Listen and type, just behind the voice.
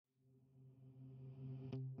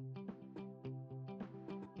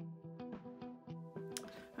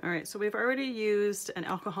All right, so we've already used an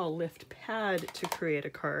alcohol lift pad to create a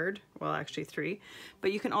card. Well, actually 3,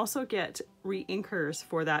 but you can also get re-inkers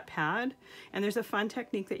for that pad. And there's a fun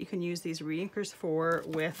technique that you can use these re-inkers for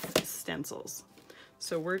with stencils.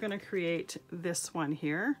 So we're gonna create this one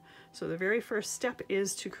here. So the very first step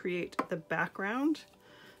is to create the background.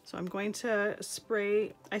 So I'm going to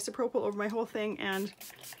spray isopropyl over my whole thing and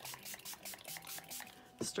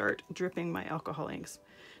start dripping my alcohol inks.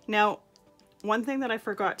 Now, one thing that I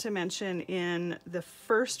forgot to mention in the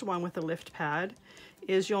first one with the lift pad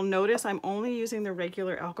is you'll notice I'm only using the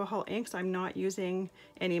regular alcohol inks. I'm not using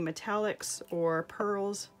any metallics or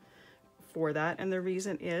pearls for that. And the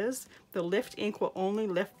reason is the lift ink will only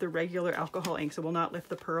lift the regular alcohol inks. It will not lift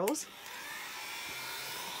the pearls.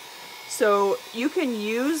 So you can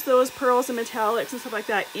use those pearls and metallics and stuff like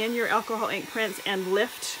that in your alcohol ink prints and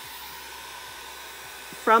lift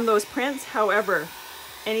from those prints. However,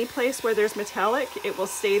 any place where there's metallic, it will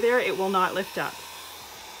stay there, it will not lift up.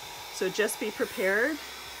 So just be prepared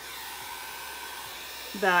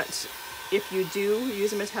that if you do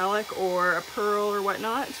use a metallic or a pearl or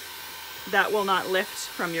whatnot, that will not lift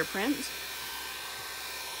from your print.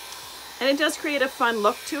 And it does create a fun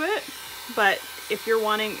look to it, but if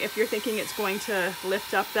you're thinking it's going to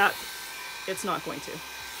lift up that, it's not going to.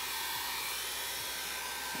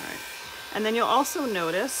 All right. And then you'll also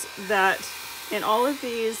notice that in all of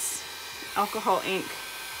these alcohol ink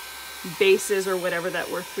bases or whatever that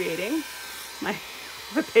we're creating,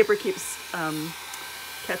 the paper keeps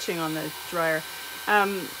catching on the dryer.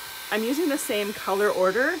 I'm using the same color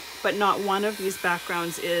order, but not one of these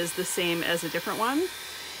backgrounds is the same as a different one.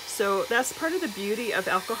 So that's part of the beauty of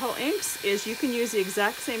alcohol inks, is you can use the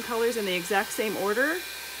exact same colors in the exact same order.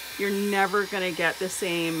 You're never gonna get the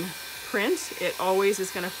same print. It always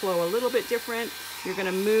is gonna flow a little bit different. You're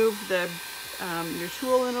gonna move your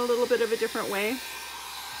tool in a little bit of a different way.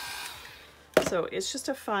 So it's just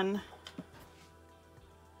a fun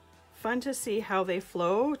to see how they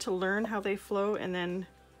flow, to learn how they flow, and then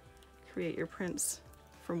create your prints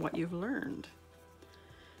from what you've learned.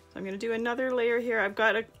 So I'm going to do another layer here. I've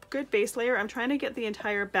got a good base layer. I'm trying to get the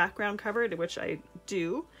entire background covered, which I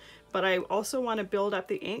do, but I also want to build up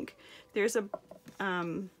the ink. There's a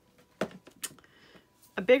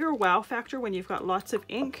bigger wow factor when you've got lots of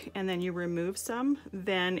ink and then you remove some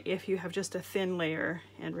than if you have just a thin layer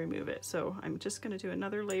and remove it. So I'm just going to do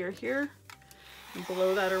another layer here and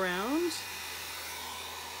blow that around.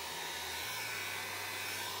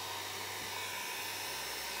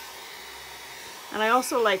 And I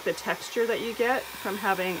also like the texture that you get from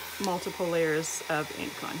having multiple layers of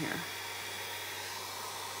ink on here.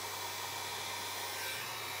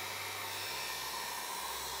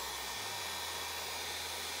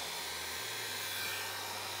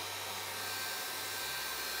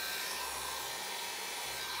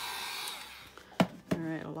 All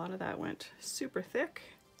right, a lot of that went super thick.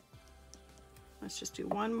 Let's just do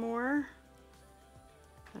one more,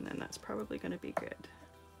 and then that's probably going to be good.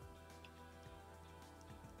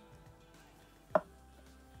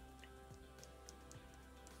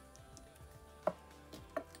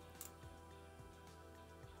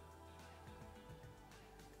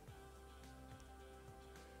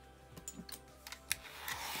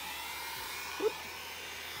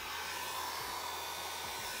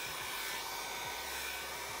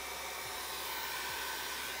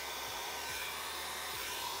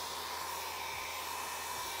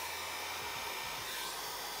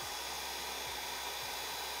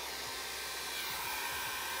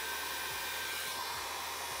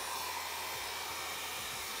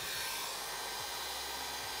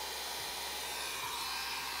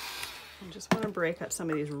 I just want to break up some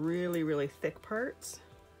of these really, really thick parts.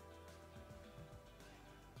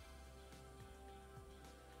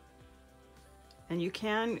 And you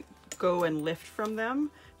can go and lift from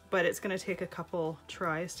them, but it's going to take a couple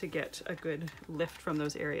tries to get a good lift from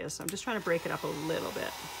those areas. So I'm just trying to break it up a little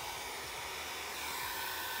bit.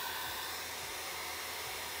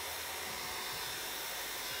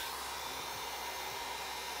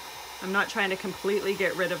 I'm not trying to completely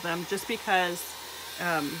get rid of them just because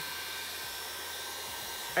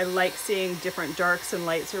I like seeing different darks and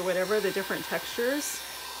lights or whatever, the different textures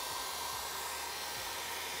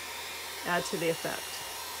add to the effect.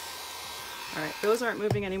 All right, those aren't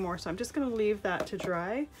moving anymore, so I'm just going to leave that to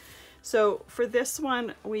dry. So for this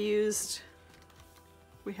one, we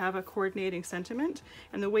have a coordinating sentiment,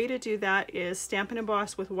 and the way to do that is stamp and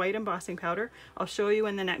emboss with white embossing powder. I'll show you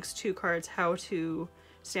in the next 2 cards how to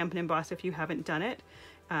stamp and emboss if you haven't done it.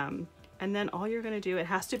 And then all you're going to do, it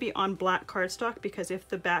has to be on black cardstock, because if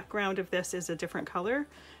the background of this is a different color,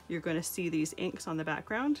 you're going to see these inks on the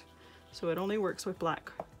background. So it only works with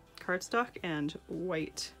black cardstock and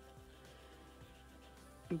white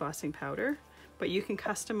embossing powder, but you can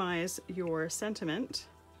customize your sentiment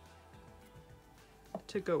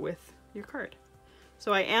to go with your card.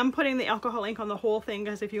 So I am putting the alcohol ink on the whole thing,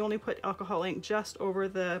 because if you only put alcohol ink just over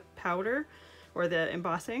the powder or the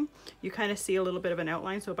embossing, you kind of see a little bit of an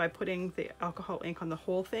outline. So by putting the alcohol ink on the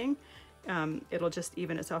whole thing, it'll just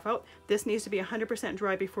even itself out. This needs to be 100%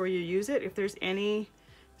 dry before you use it. If there's any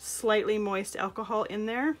slightly moist alcohol in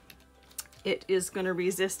there, it is going to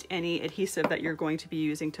resist any adhesive that you're going to be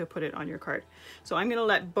using to put it on your card. So I'm going to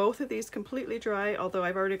let both of these completely dry, although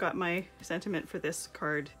I've already got my sentiment for this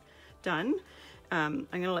card done. I'm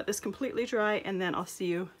going to let this completely dry, and then I'll see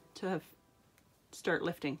you to start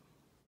lifting.